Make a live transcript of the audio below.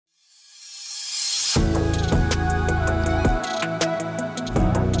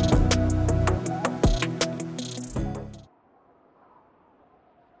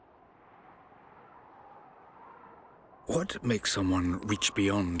What makes someone reach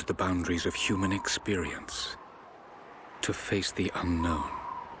beyond the boundaries of human experience to face the unknown?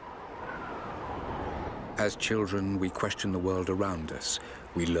 As children, we question the world around us.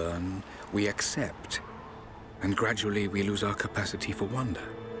 We learn, we accept, and gradually we lose our capacity for wonder.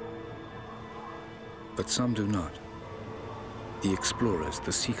 But some do not. The explorers,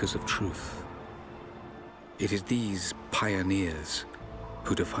 the seekers of truth. It is these pioneers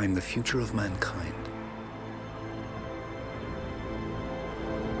who define the future of mankind.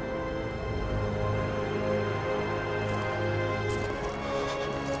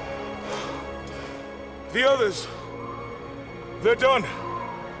 The others, they're done.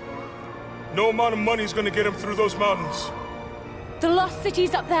 No amount of money's gonna get them through those mountains. The lost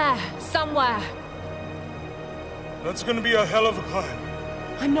city's up there, somewhere. That's gonna be a hell of a climb.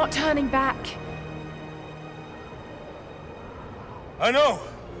 I'm not turning back. I know.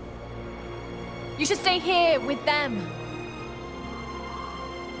 You should stay here with them.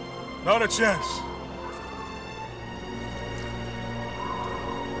 Not a chance.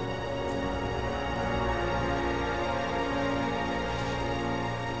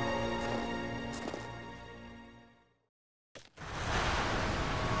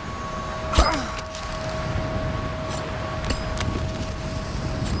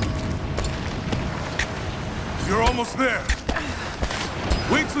 You're almost there.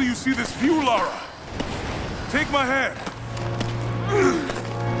 Wait till you see this view, Lara. Take my hand.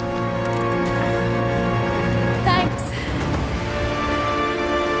 Thanks.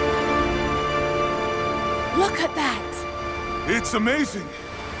 Look at that. It's amazing.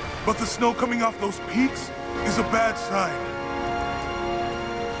 But the snow coming off those peaks is a bad sign.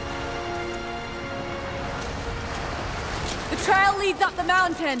 The trail leads up the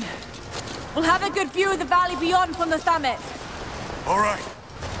mountain. We'll have a good view of the valley beyond from the summit. All right.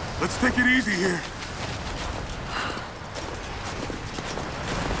 Let's take it easy here.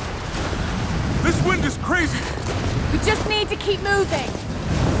 This wind is crazy. We just need to keep moving.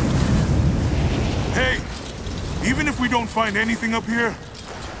 Hey, even if we don't find anything up here,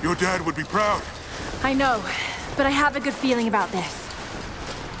 your dad would be proud. I know, but I have a good feeling about this.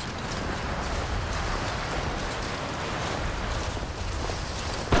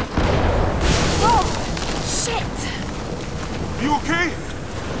 Oh, shit! You okay?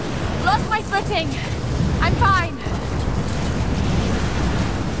 Lost my footing. I'm fine.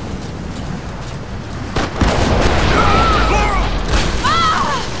 Lara!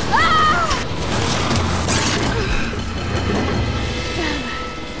 Damn,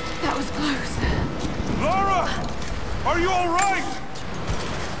 that was close. Lara! Are you all right?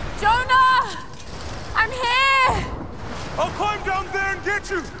 Jonah! I'm here! I'll climb down there and get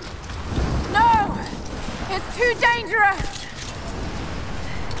you! No! It's too dangerous!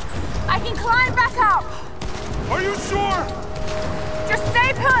 I can climb back up! Are you sure? Just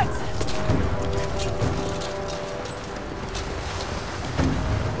stay put!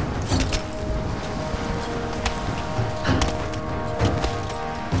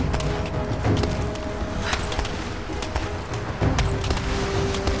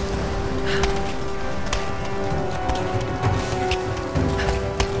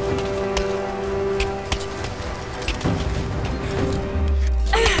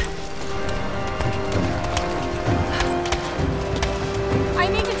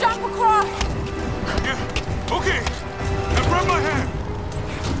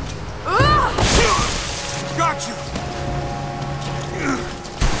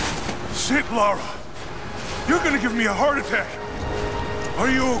 Lara, you're gonna give me a heart attack. Are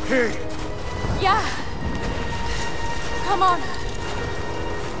you okay? Yeah. Come on.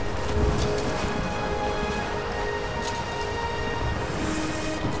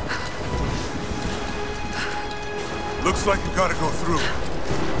 Looks like you gotta go through.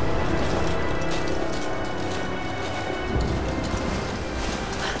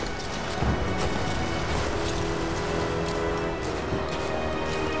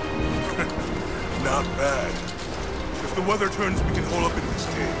 Not bad. If the weather turns, we can hole up in this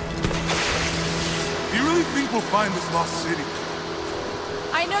cave. Do you really think we'll find this lost city?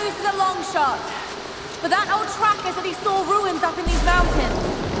 I know this is a long shot, but that old tracker said he saw ruins up in these mountains.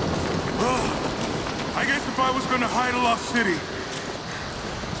 Well, I guess if I was gonna hide a lost city,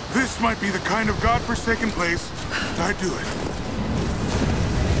 this might be the kind of godforsaken place I'd do it.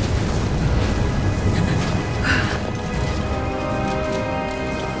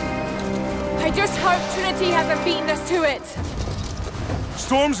 I just hope Trinity hasn't beaten us to it.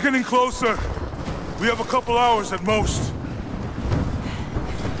 Storm's getting closer. We have a couple hours at most.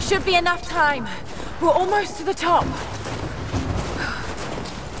 Should be enough time. We're almost to the top.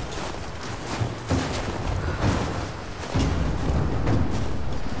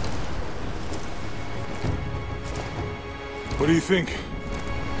 What do you think?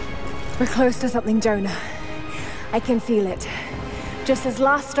 We're close to something, Jonah. I can feel it. Just this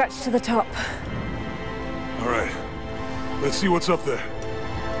last stretch to the top. All right. Let's see what's up there.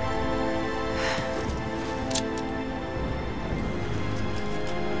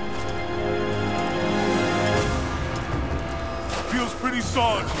 Feels pretty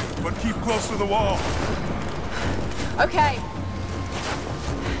solid, but keep close to the wall. Okay.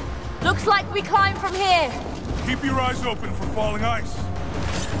 Looks like we climb from here. Keep your eyes open for falling ice.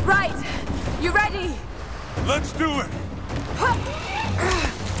 Right. You ready? Let's do it!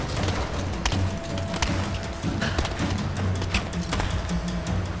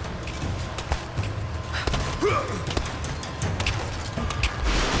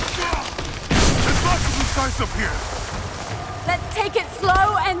 There's lots of loose ice up here. Let's take it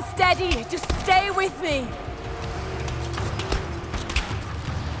slow and steady. Just stay with me.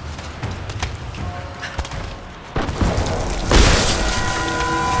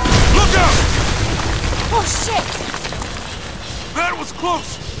 Look out! Oh, shit! That was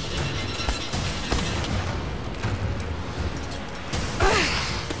close!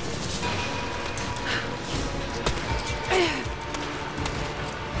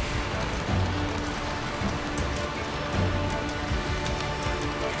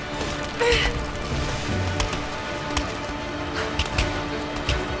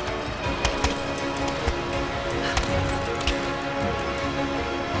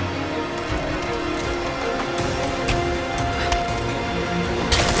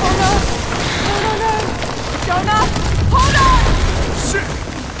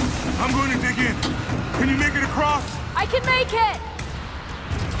 I can make it!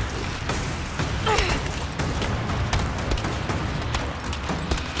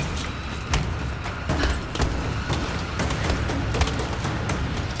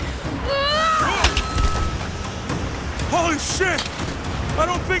 Holy shit! I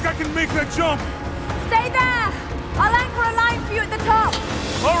don't think I can make that jump! Stay there! I'll anchor a line for you at the top!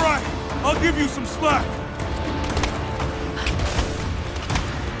 Alright, I'll give you some slack.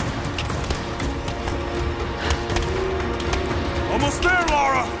 Almost there,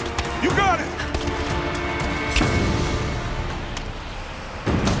 Laura! You got it!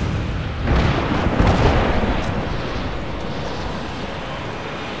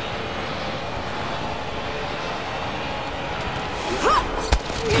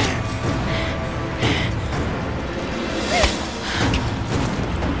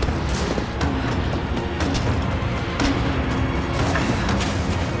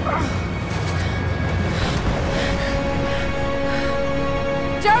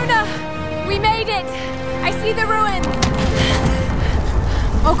 Jonah! We made it! I see the ruins!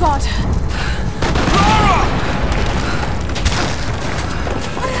 Oh god. Laura!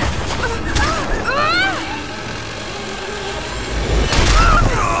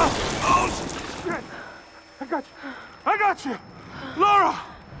 Oh, shit! I got you! Laura!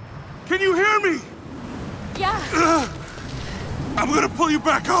 Can you hear me? Yeah. I'm gonna pull you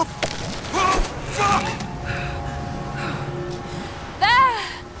back up! Oh, fuck! There!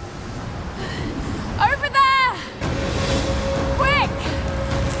 Over there! Quick!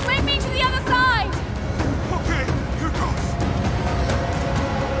 Swing me to the other side! Okay, here goes.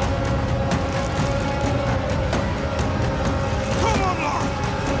 Come on, Laura!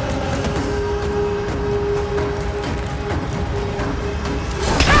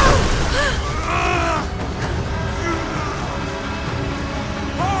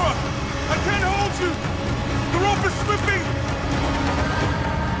 Laura! I can't hold you!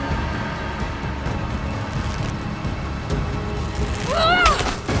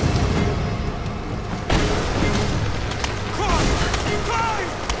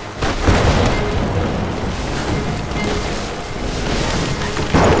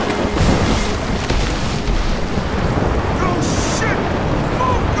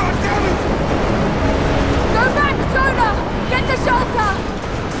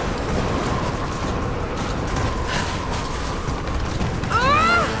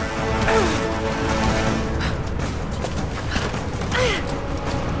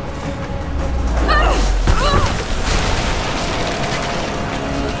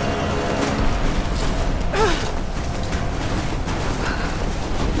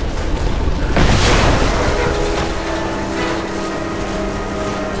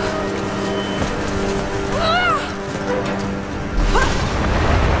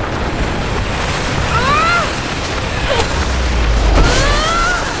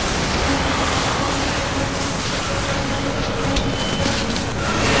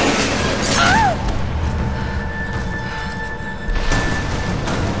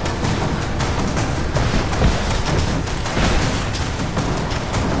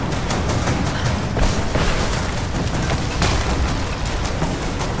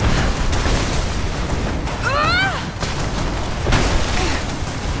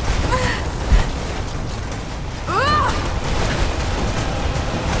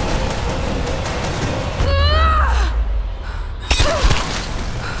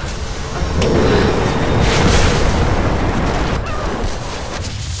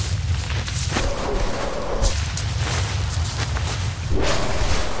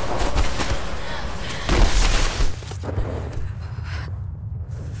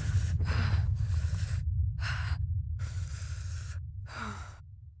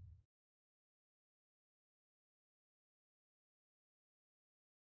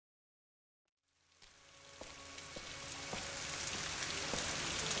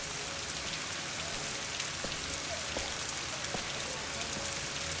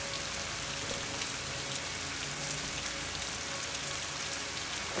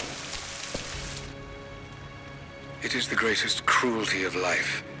 It is the greatest cruelty of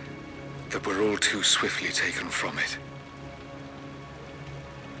life that we're all too swiftly taken from it.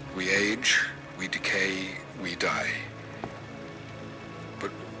 We age, we decay, we die.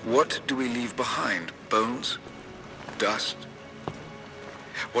 But what do we leave behind? Bones? Dust?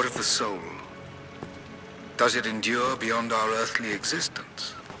 What of the soul? Does it endure beyond our earthly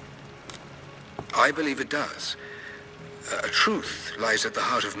existence? I believe it does. A truth lies at the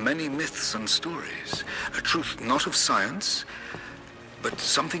heart of many myths and stories. A truth not of science, but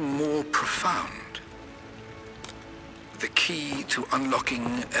something more profound. The key to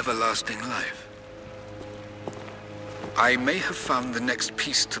unlocking everlasting life. I may have found the next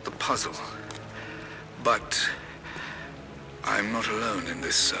piece to the puzzle, but I'm not alone in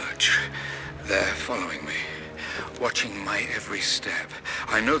this search. They're following me, watching my every step.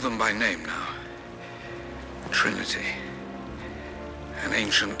 I know them by name now. Trinity. An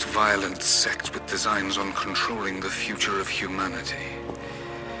ancient, violent sect with designs on controlling the future of humanity.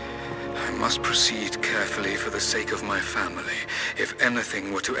 I must proceed carefully for the sake of my family. If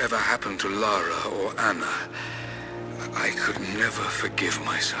anything were to ever happen to Lara or Anna, I could never forgive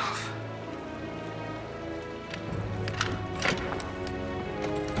myself.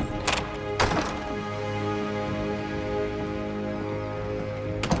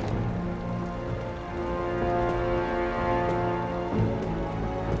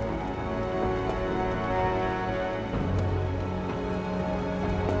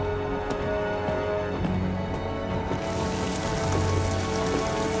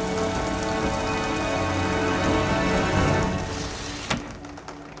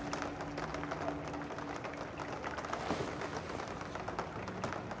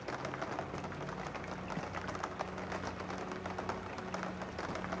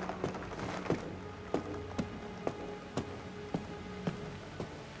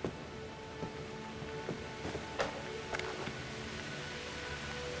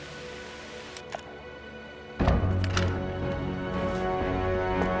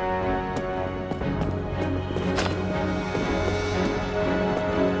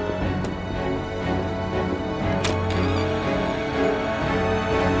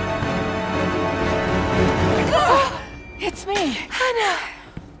 It's me! Anna!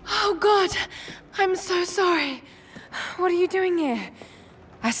 Oh God! I'm so sorry. What are you doing here?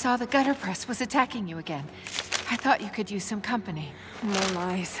 I saw the gutter press was attacking you again. I thought you could use some company. No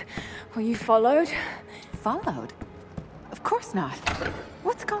lies. Were you followed? Followed? Of course not.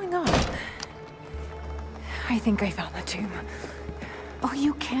 What's going on? I think I found the tomb. Oh,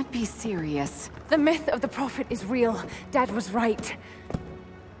 you can't be serious. The myth of the Prophet is real. Dad was right.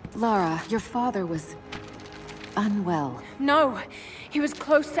 Lara, your father was unwell. No, he was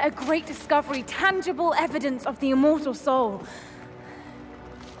close to a great discovery, tangible evidence of the immortal soul.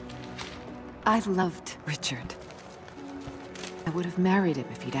 I loved Richard. I would have married him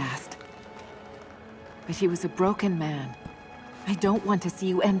if he'd asked. But he was a broken man. I don't want to see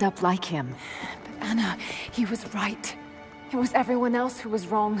you end up like him. But Anna, he was right. It was everyone else who was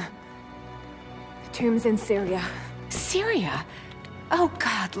wrong. The tomb's in Syria. Syria? Oh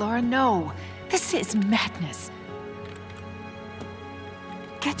God, Laura, no. This is madness.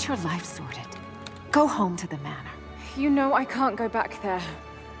 Get your life sorted. Go home to the manor. You know I can't go back there.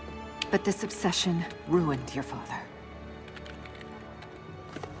 But this obsession ruined your father.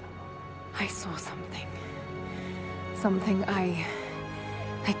 I saw something. Something I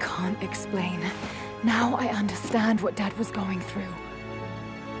can't explain. Now I understand what Dad was going through.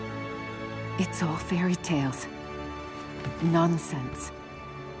 It's all fairy tales. Nonsense.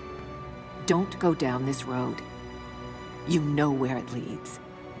 Don't go down this road. You know where it leads.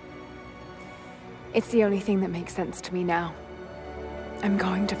 It's the only thing that makes sense to me now. I'm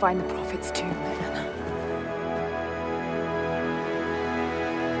going to find the Prophet's tomb, Anna.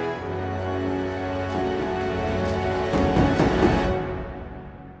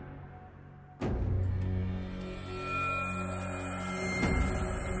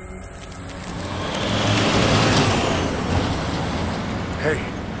 Hey,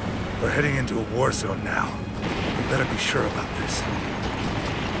 we're heading into a war zone now. We better be sure about this.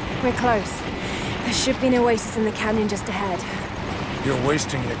 We're close. There should be an oasis in the canyon just ahead. You're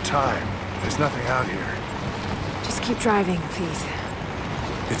wasting your time. There's nothing out here. Just keep driving, please.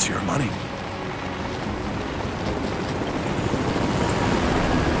 It's your money.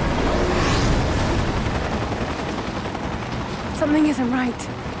 Something isn't right.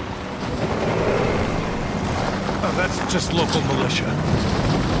 Oh, that's just local militia.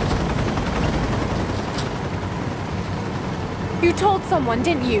 You told someone,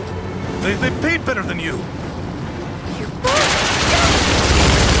 didn't you? They paid better than you. You...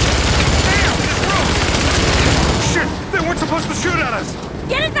 Shit! weren't supposed to shoot at us!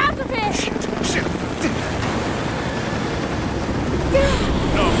 Get us out of here! Shit!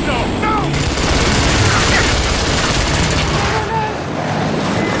 No, no, no!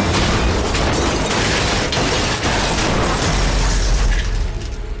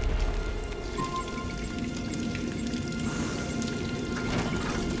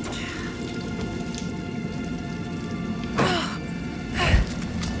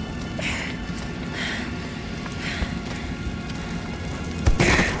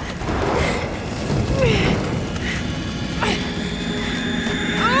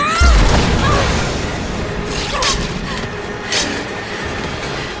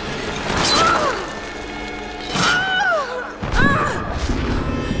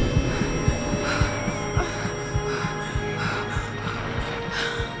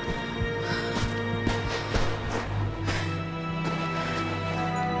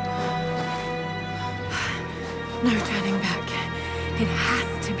 No turning back. It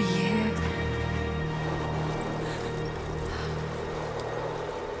has to be here.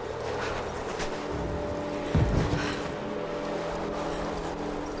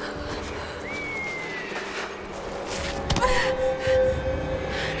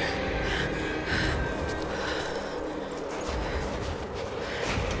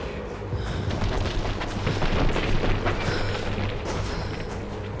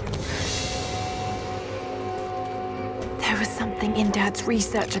 There was something in Dad's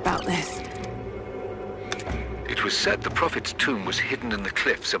research about this. It was said the Prophet's tomb was hidden in the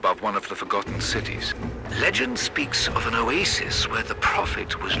cliffs above one of the forgotten cities. Legend speaks of an oasis where the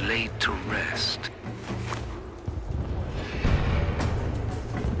Prophet was laid to rest.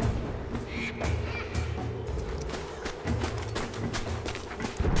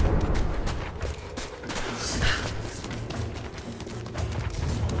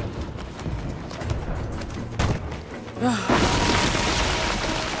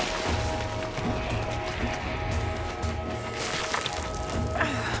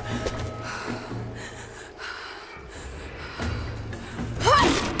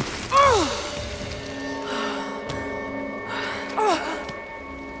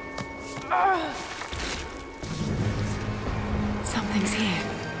 Something's here.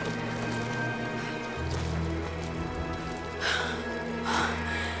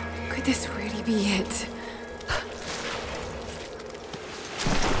 Could this really be it?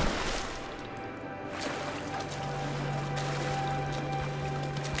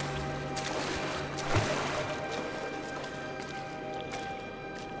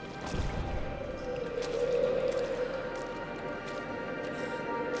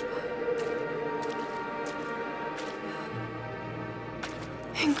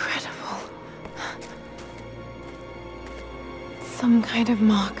 Incredible. Some kind of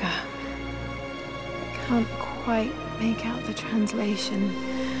marker. I can't quite make out the translation,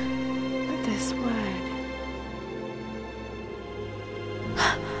 but this word.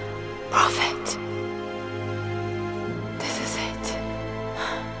 Prophet. This is it.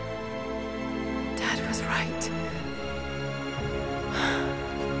 Dad was right.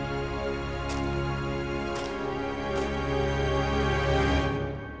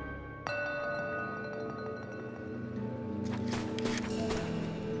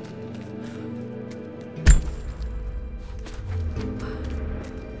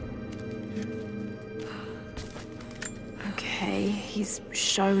 He's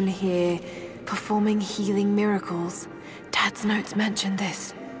shown here, performing healing miracles. Dad's notes mention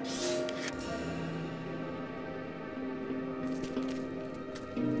this.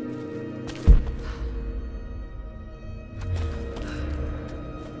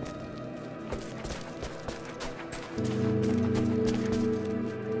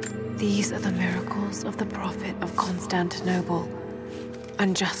 These are the miracles of the Prophet of Constantinople,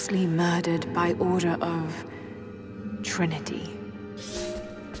 unjustly murdered by order of Trinity.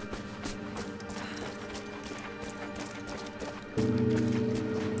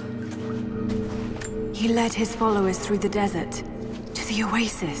 He led his followers through the desert, to the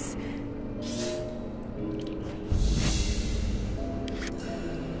oasis.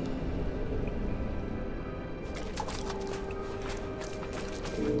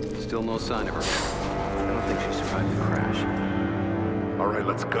 Still no sign of her. I don't think she survived the crash. All right,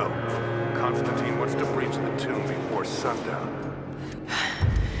 let's go. Constantine wants to breach the tomb before sundown.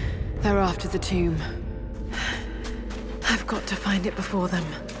 They're after the tomb. I've got to find it before them.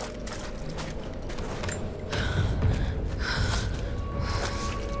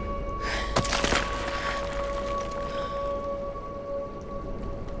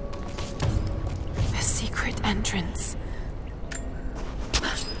 A secret entrance.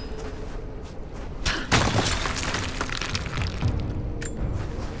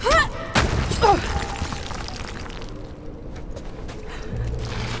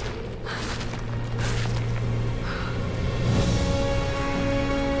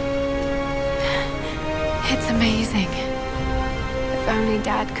 Amazing. If only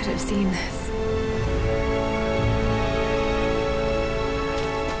Dad could have seen this.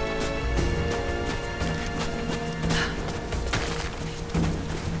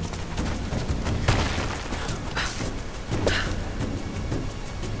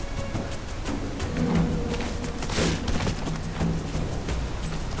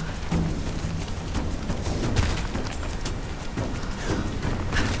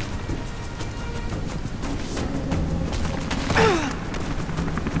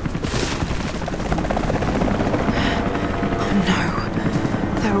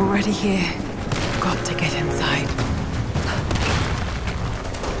 Here. Got to get inside.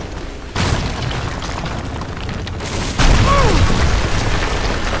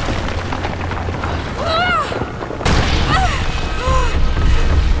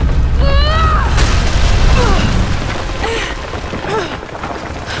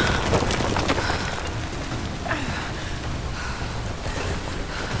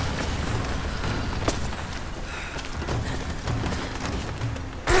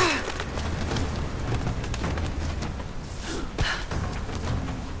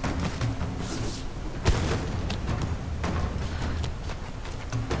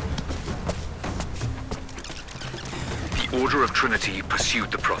 Order of Trinity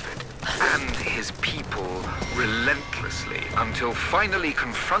pursued the Prophet and his people relentlessly until finally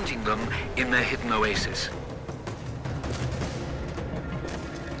confronting them in their hidden oasis.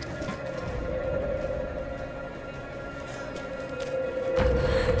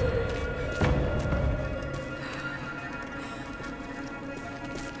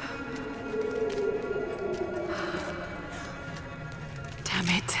 Damn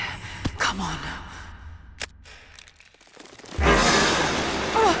it. Come on.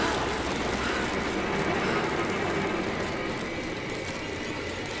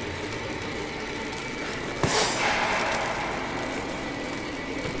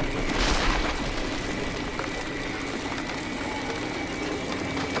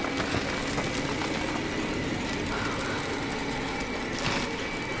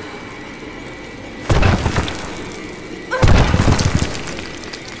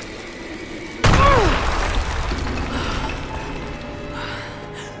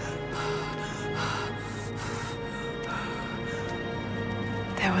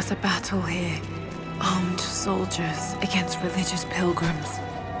 There was a battle here. Armed soldiers against religious pilgrims.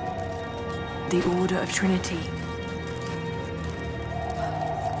 The Order of Trinity.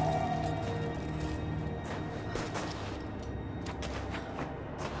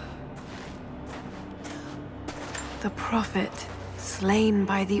 The Prophet, slain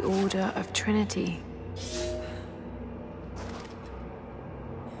by the Order of Trinity.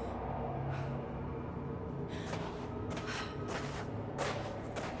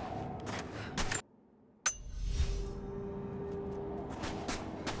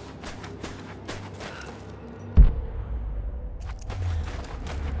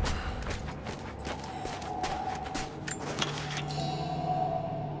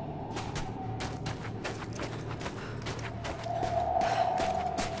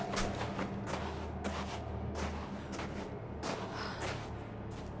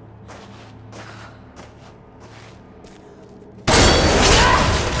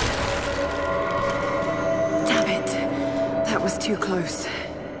 Too close.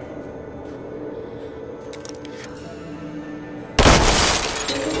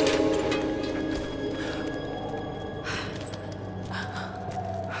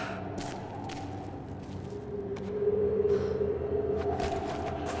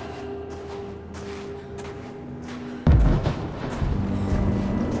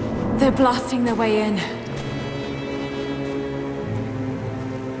 They're blasting their way in.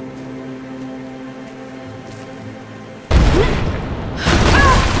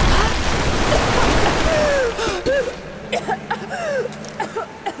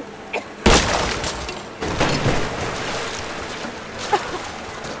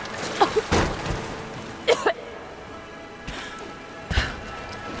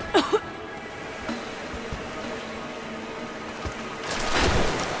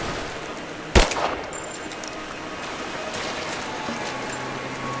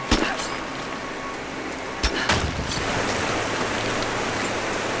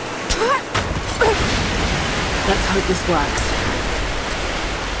 Let's hope this works.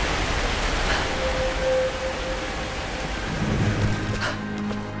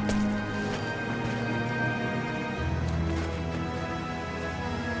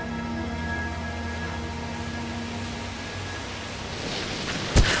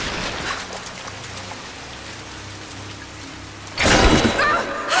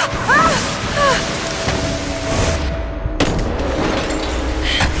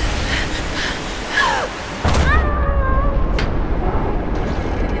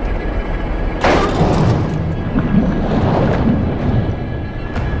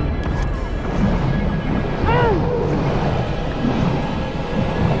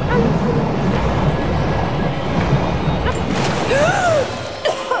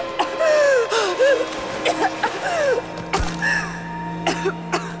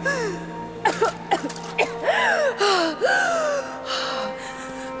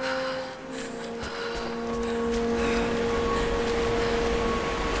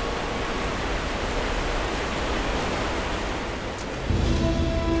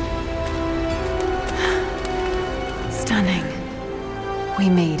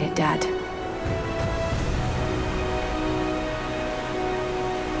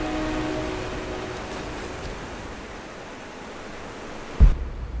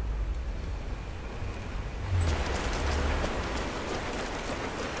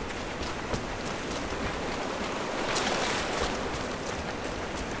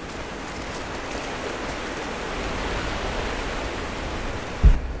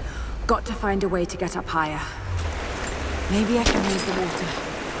 got to find a way to get up higher. Maybe I can raise the water.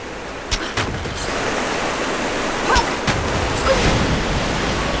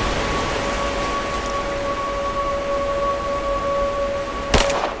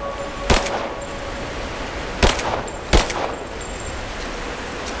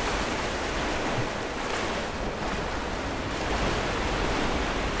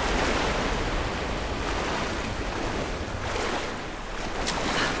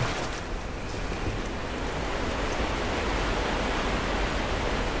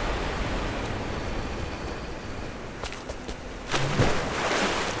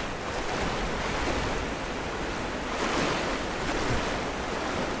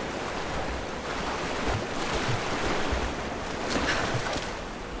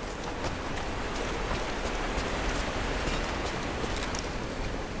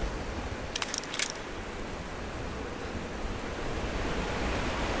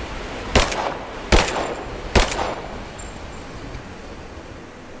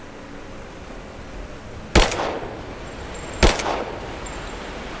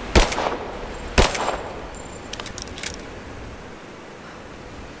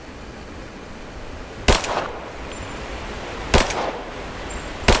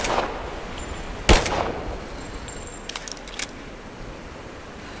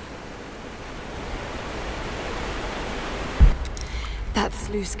 That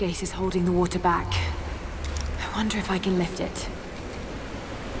sluice gate is holding the water back. I wonder if I can lift it.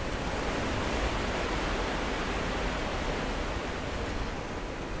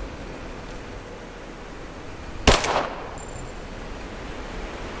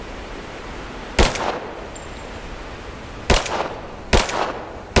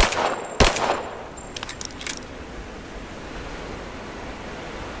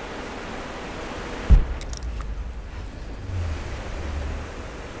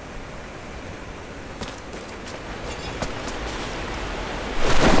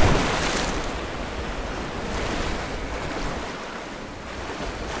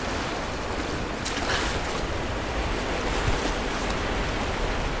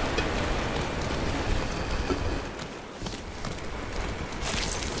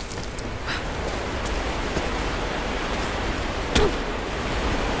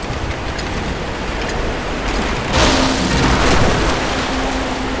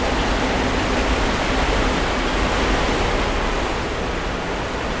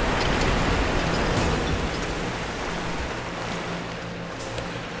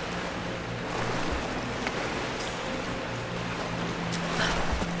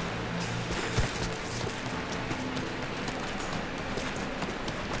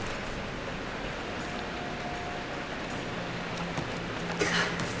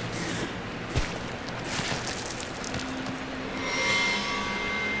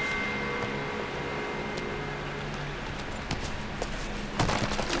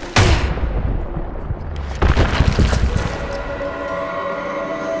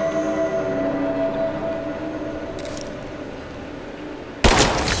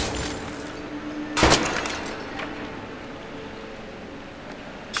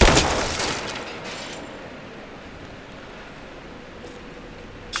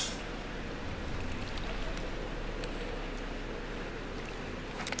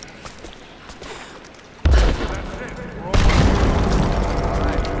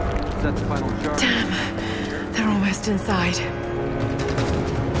 Damn, they're almost inside.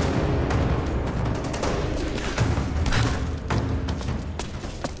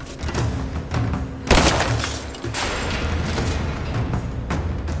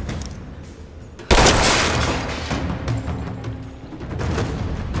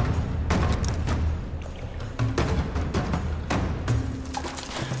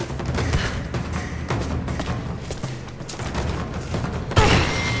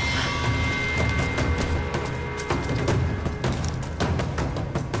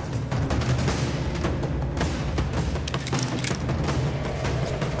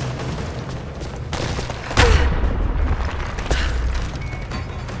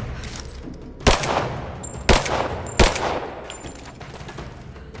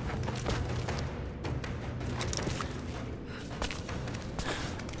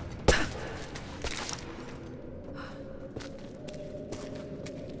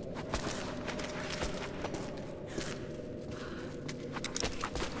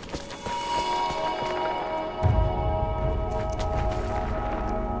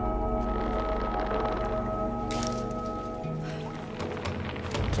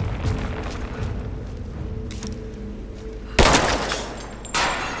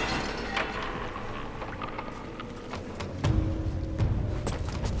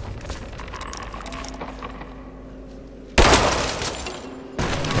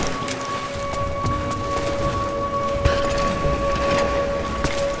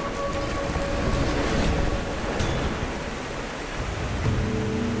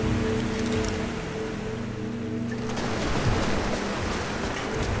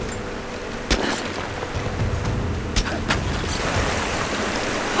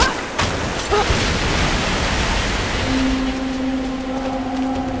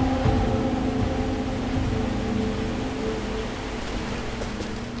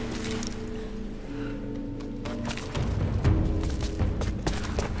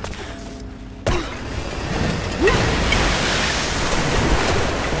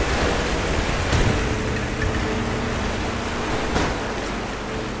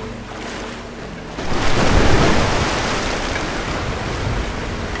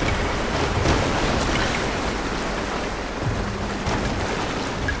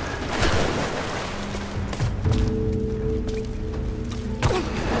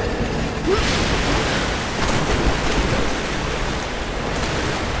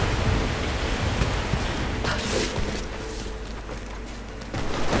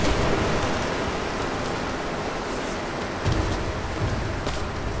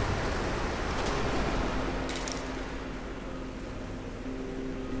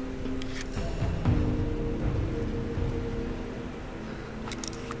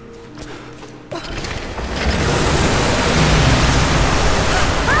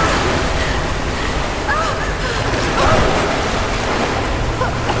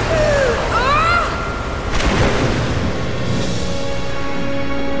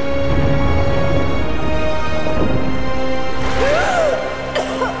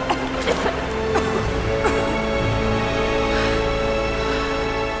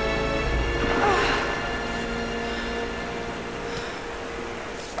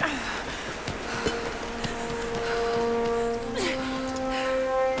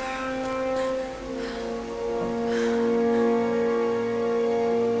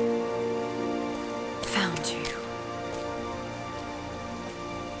 found you.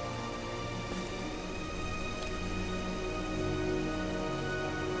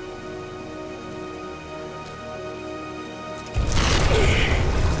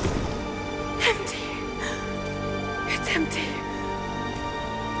 Empty. It's empty.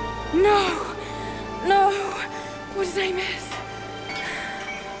 No! No! What did I miss?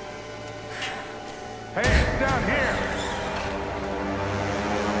 Hey, it's down here!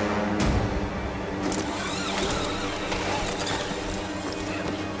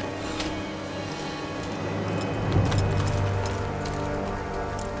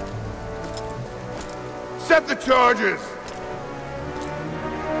 Set the charges!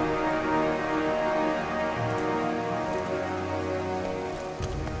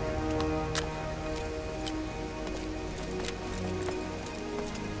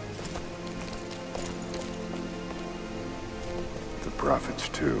 The Prophet's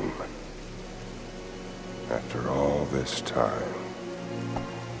tomb. After all this time.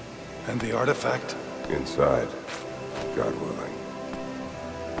 And the artifact? Inside, God willing.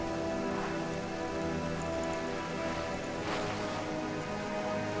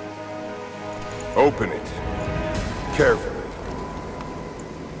 Open it. Carefully.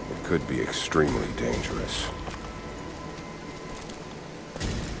 It could be extremely dangerous.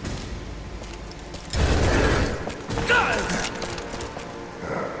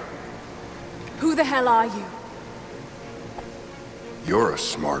 Who the hell are you? You're a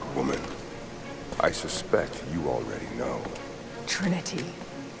smart woman. I suspect you already know. Trinity.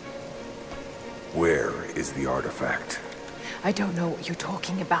 Where is the artifact? I don't know what you're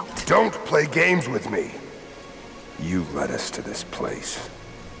talking about. Don't play games with me! You led us to this place.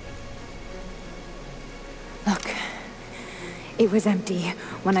 Look. It was empty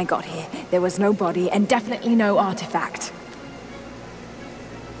when I got here. There was no body and definitely no artifact.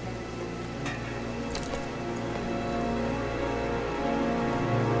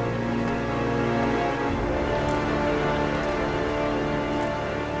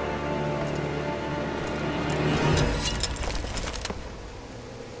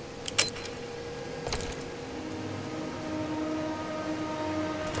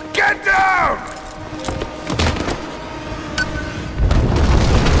 Get down!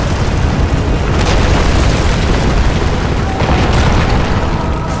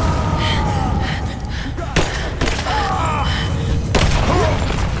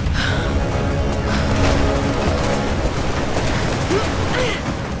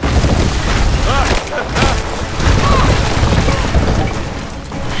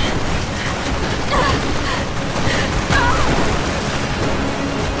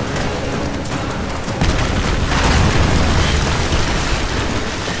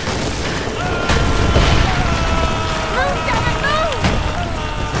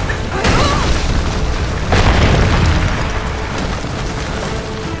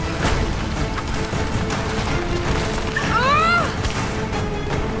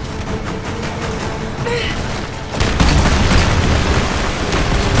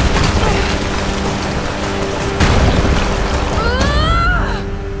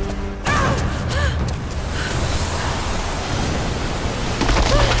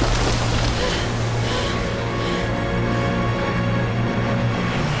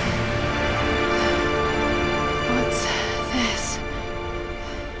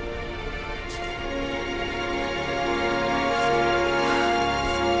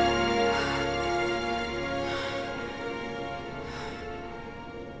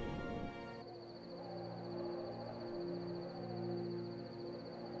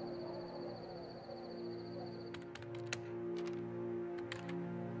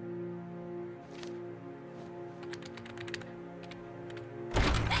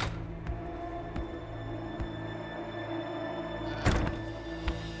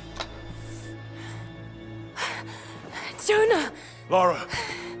 Jonah! Lara,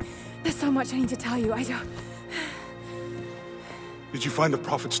 There's so much I need to tell you. I don't... did you find the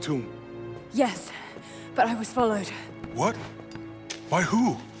Prophet's tomb? Yes, but I was followed. What? By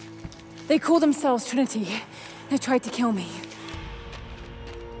who? They call themselves Trinity. They tried to kill me.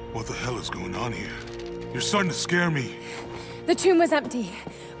 What the hell is going on here? You're starting to scare me. The tomb was empty,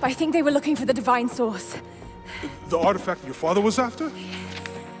 but I think they were looking for the divine source. The artifact your father was after?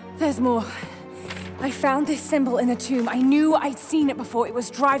 There's more. I found this symbol in the tomb. I knew I'd seen it before. It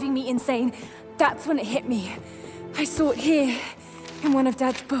was driving me insane. That's when it hit me. I saw it here, in one of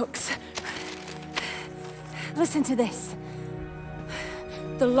Dad's books. Listen to this.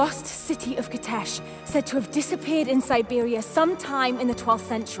 The lost city of Katesh, said to have disappeared in Siberia sometime in the 12th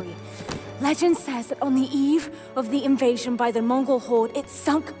century. Legend says that on the eve of the invasion by the Mongol horde, it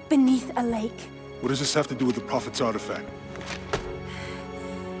sunk beneath a lake. What does this have to do with the Prophet's artifact?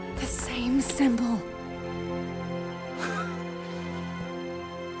 The same symbol.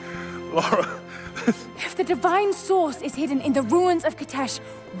 Lara... If the divine source is hidden in the ruins of Katesh,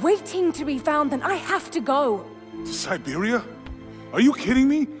 waiting to be found, then I have to go. To Siberia? Are you kidding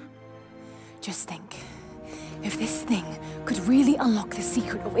me? Just think. If this thing could really unlock the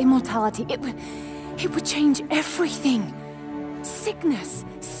secret of immortality, it would change everything. Sickness,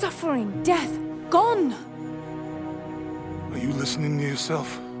 suffering, death, gone. Are you listening to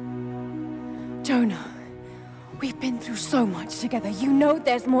yourself? Jonah, we've been through so much together. You know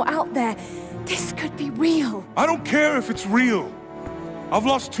there's more out there. This could be real. I don't care if it's real. I've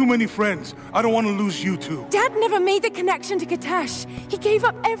lost too many friends. I don't want to lose you too. Dad never made the connection to Katesh. He gave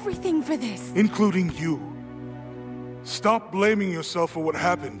up everything for this. Including you. Stop blaming yourself for what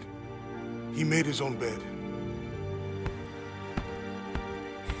happened. He made his own bed.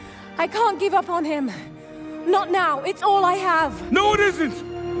 I can't give up on him. Not now. It's all I have. No, it isn't!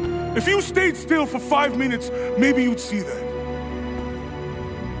 If you stayed still for 5 minutes, maybe you'd see that.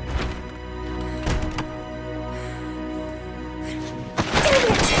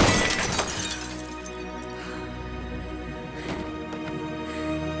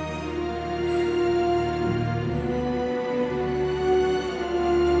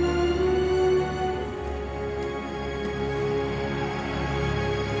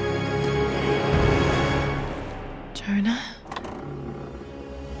 Jonah?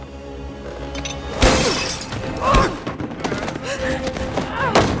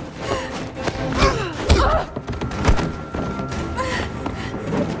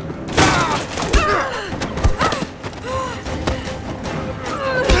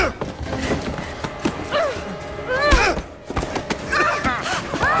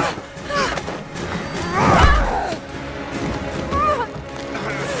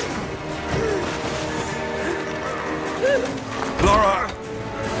 Lara!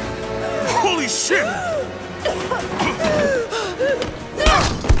 Holy shit!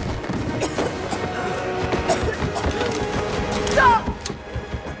 Stop!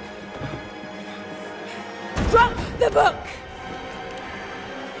 Drop the book!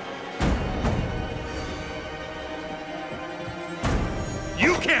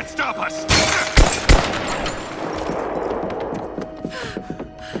 You can't stop us!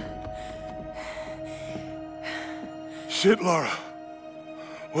 Shit, Lara.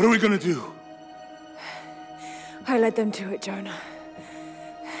 What are we gonna do? I led them to it, Jonah.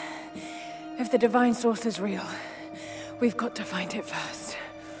 If the divine source is real, we've got to find it first.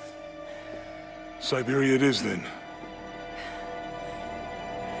 Siberia it is, then.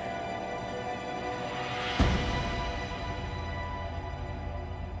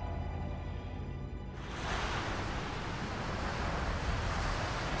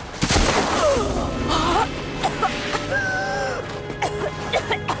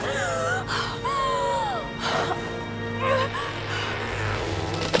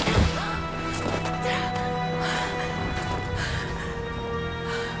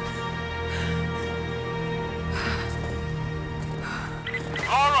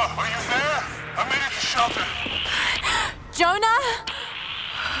 Jonah?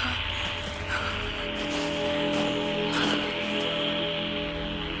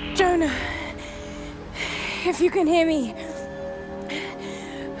 Jonah, if you can hear me,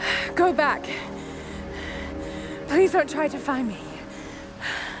 go back. Please don't try to find me.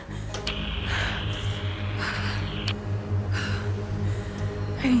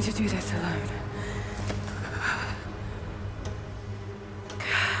 I need to do this alone.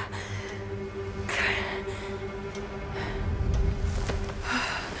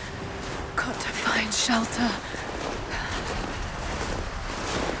 Got to find shelter.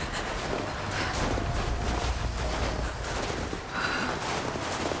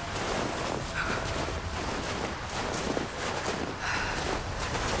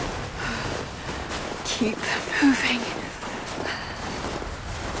 Keep moving.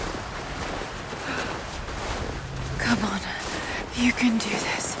 Come on, you can do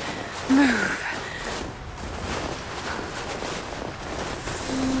this. Move.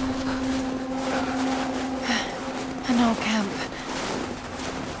 An old camp.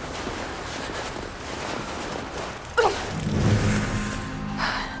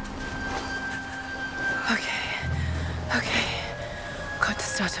 Okay. Got to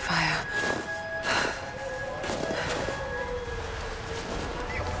start a fire.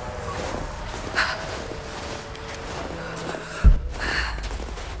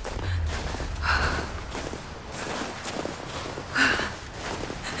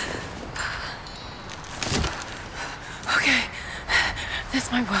 This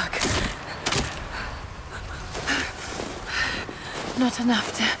might work. Not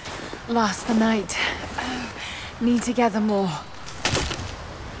enough to last the night. Need to gather more.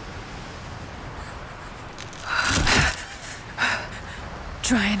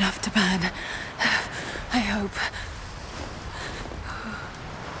 Dry enough to burn. I hope.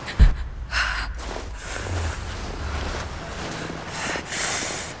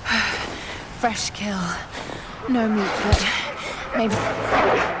 Fresh kill. No meat, but maybe...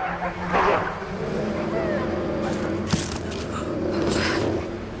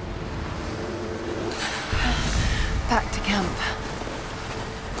 Back to camp.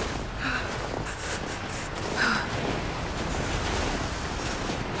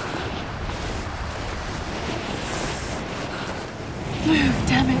 Move,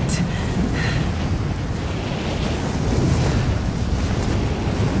 damn it.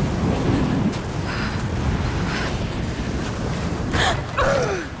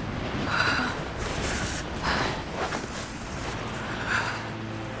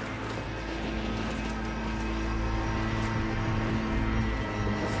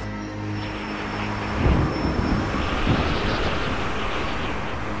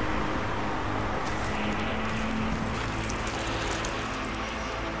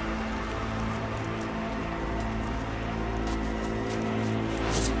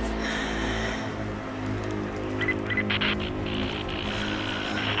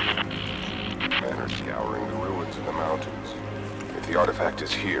 Scouring the ruins in the mountains. If the artifact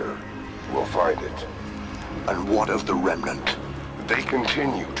is here, we'll find it. And what of the remnant? They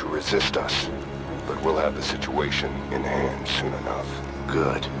continue to resist us, but we'll have the situation in hand soon enough.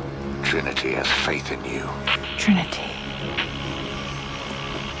 Good. Trinity has faith in you. Trinity.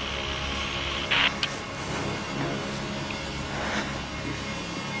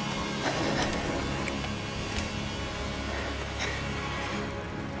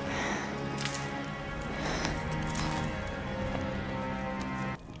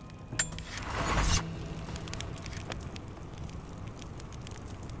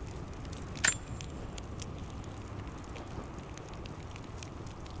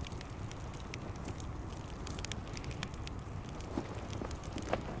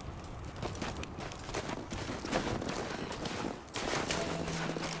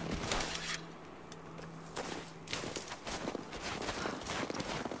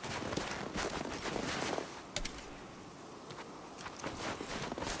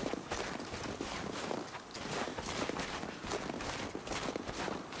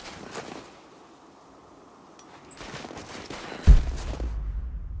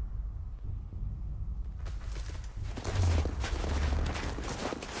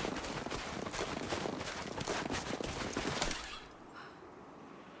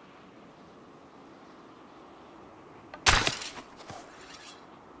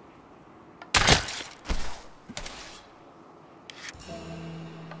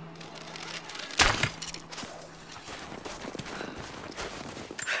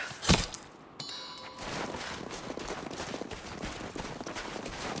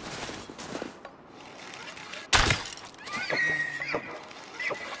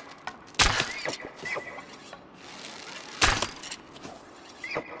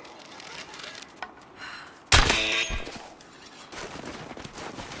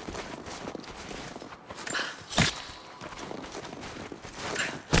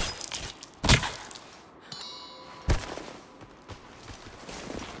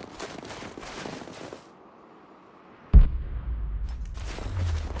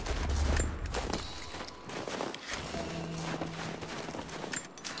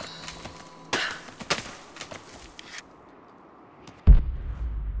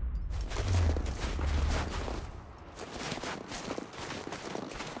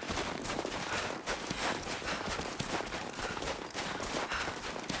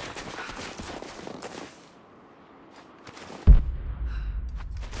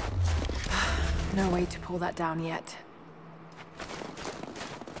 No way to pull that down yet.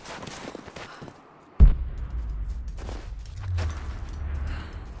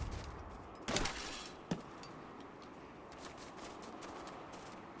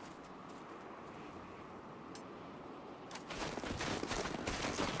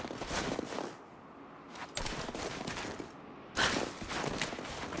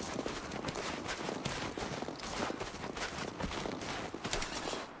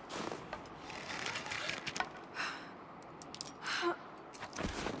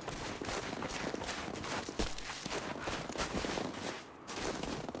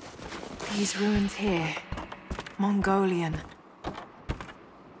 These ruins here, Mongolian.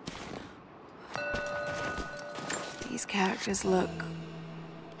 These characters look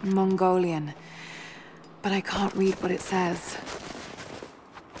Mongolian, but I can't read what it says.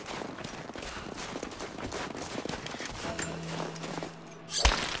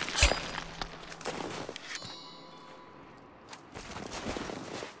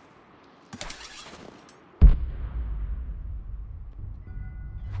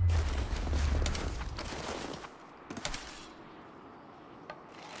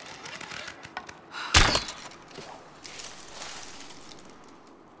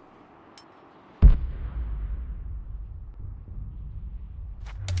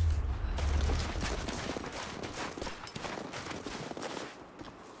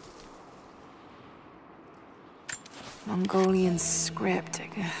 Mongolian script.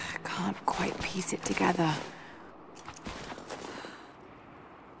 I can't quite piece it together.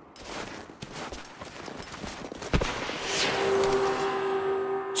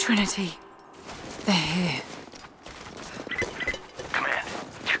 Trinity. They're here. Command,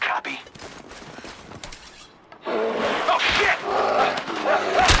 do you copy? Oh, shit!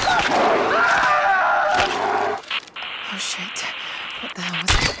 Oh shit. What the hell was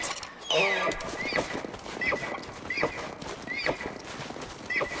that?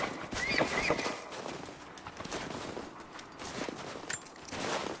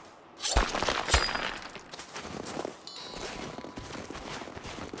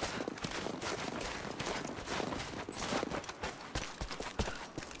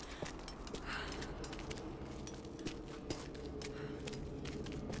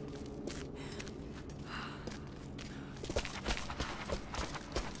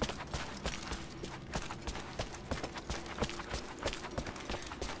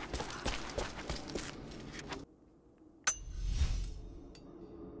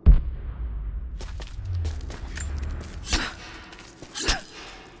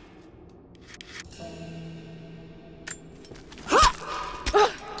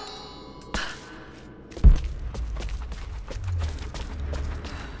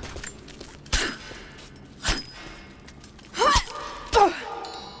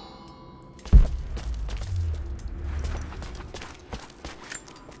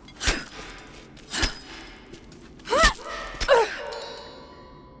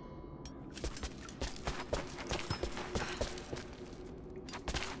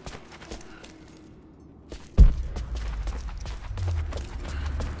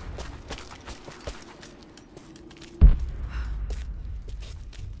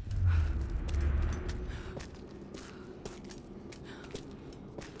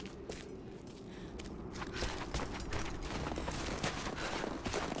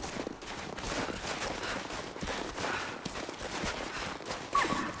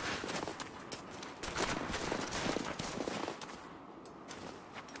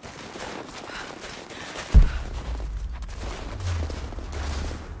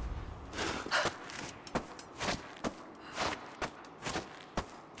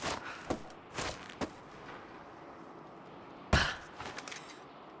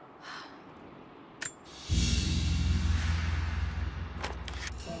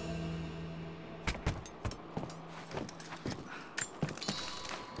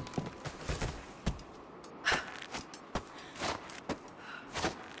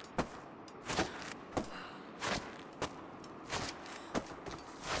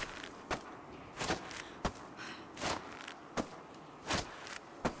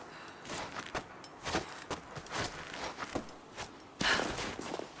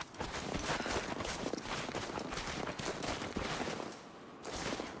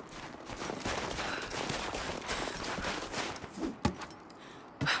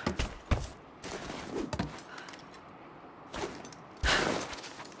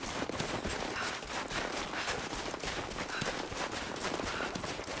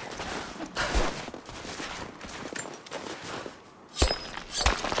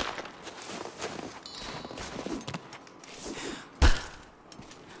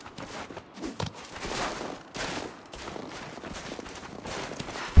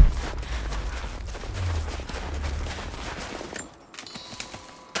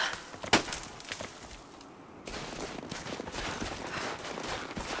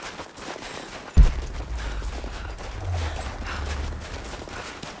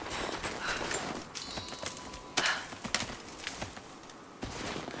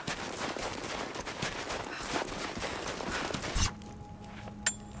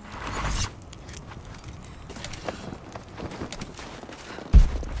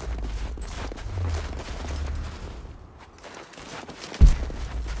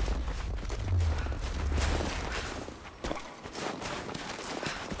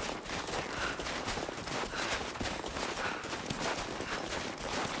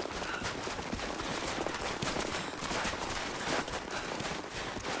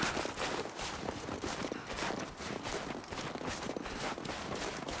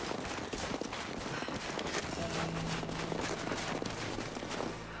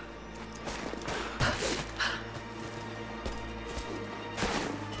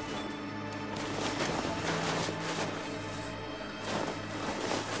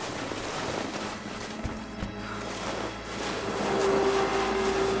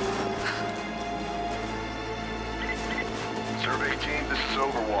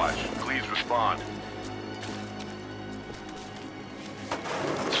 respond.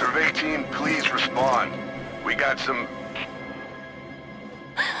 Survey team, please respond. We got some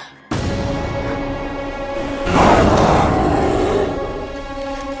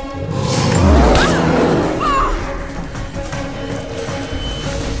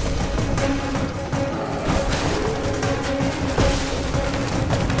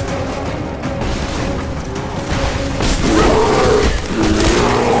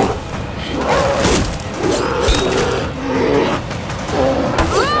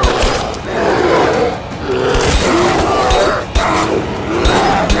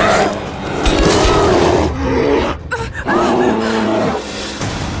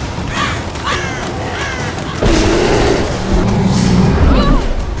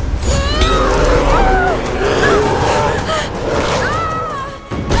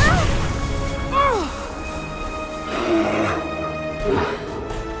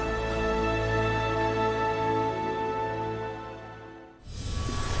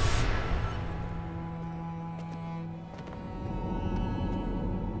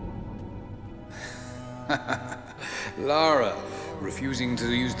Lara, refusing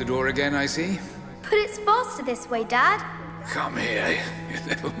to use the door again, I see? But it's faster this way, Dad. Come here, you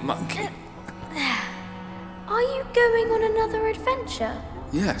little monkey. Are you going on another adventure?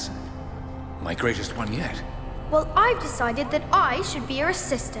 Yes. My greatest one yet. Well, I've decided that I should be your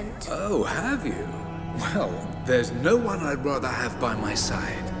assistant. Oh, have you? Well, there's no one I'd rather have by my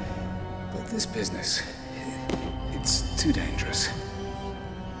side. But this business, it's too dangerous.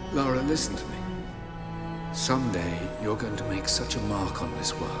 Lara, listen to me. Someday, you're going to make such a mark on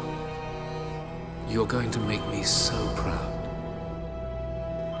this world. You're going to make me so proud.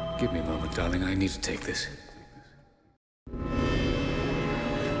 Give me a moment, darling. I need to take this.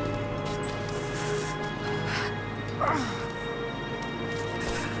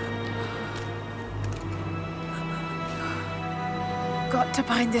 Got to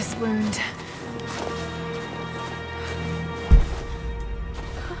bind this wound.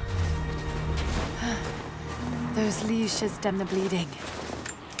 Those leaves should stem the bleeding.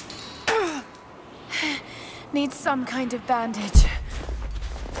 Need some kind of bandage.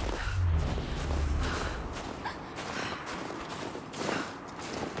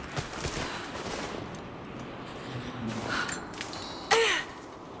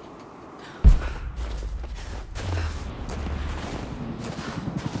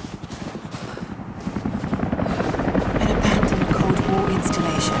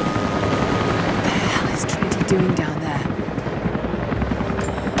 Doing down there?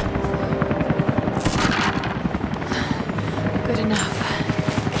 Good enough.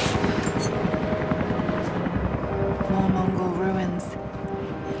 More Mongol ruins.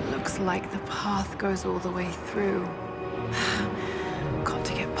 It looks like the path goes all the way through. Got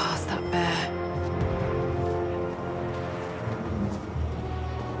to get past that bear.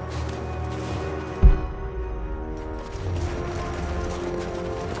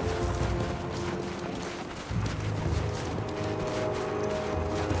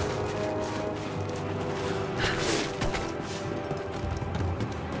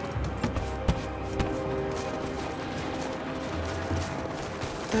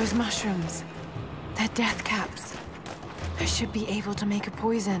 Those mushrooms, they're death caps. I should be able to make a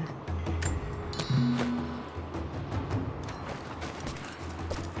poison.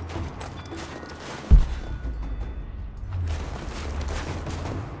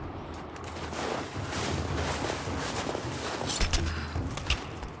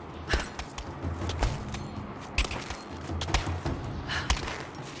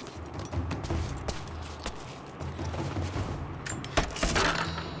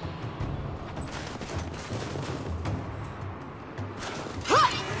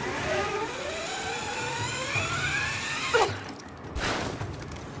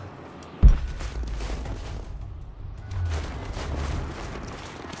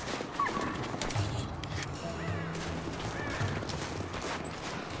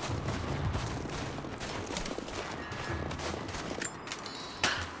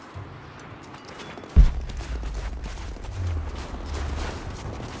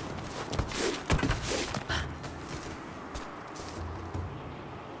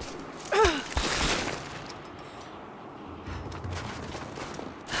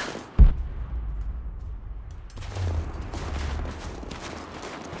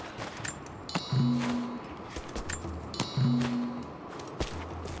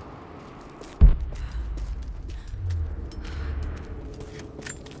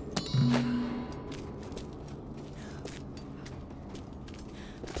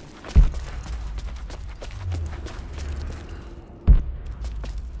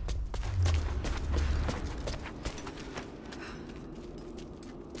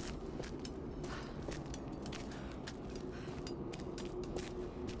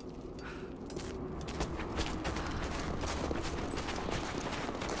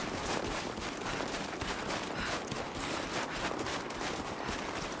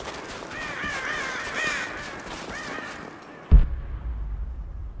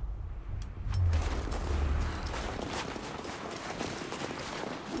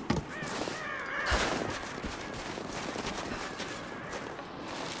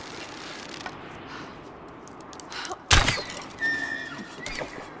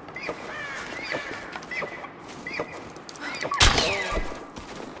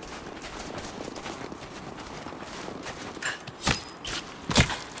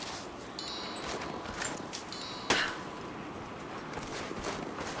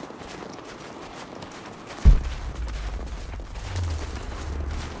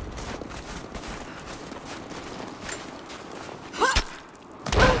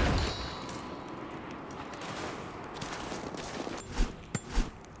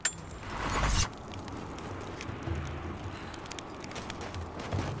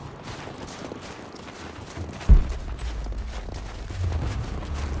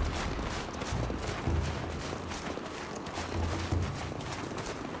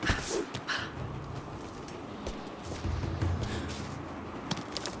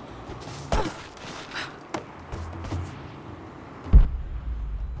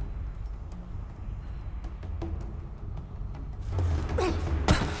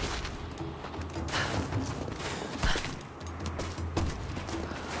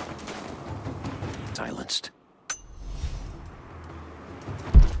 against.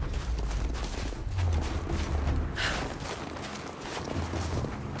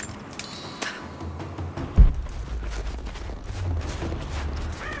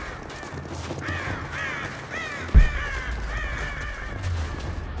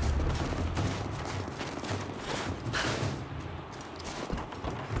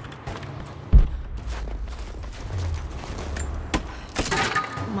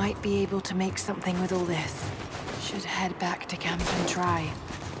 Might be able to make something with all this. Should head back to camp and try.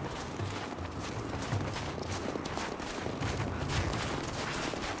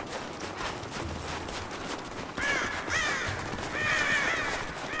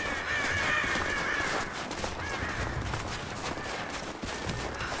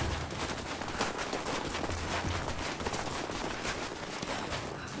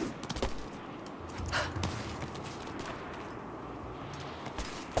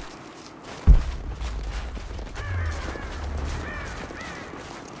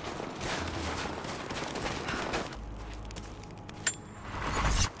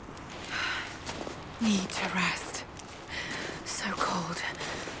 Need to rest. So cold,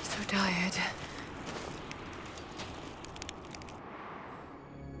 so tired.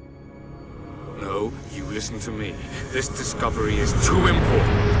 No, you listen to me. This discovery is too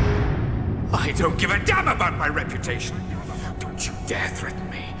important. I don't give a damn about my reputation. Don't you dare threaten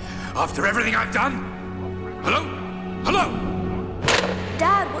me. After everything I've done? Hello? Hello?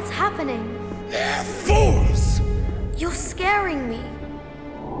 Dad, what's happening? They're fools! You're scaring me.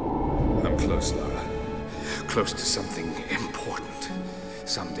 I'm close, Lara. Close to something important.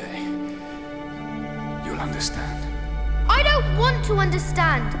 Someday, you'll understand. I don't want to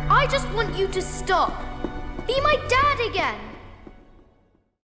understand. I just want you to stop. Be my dad again.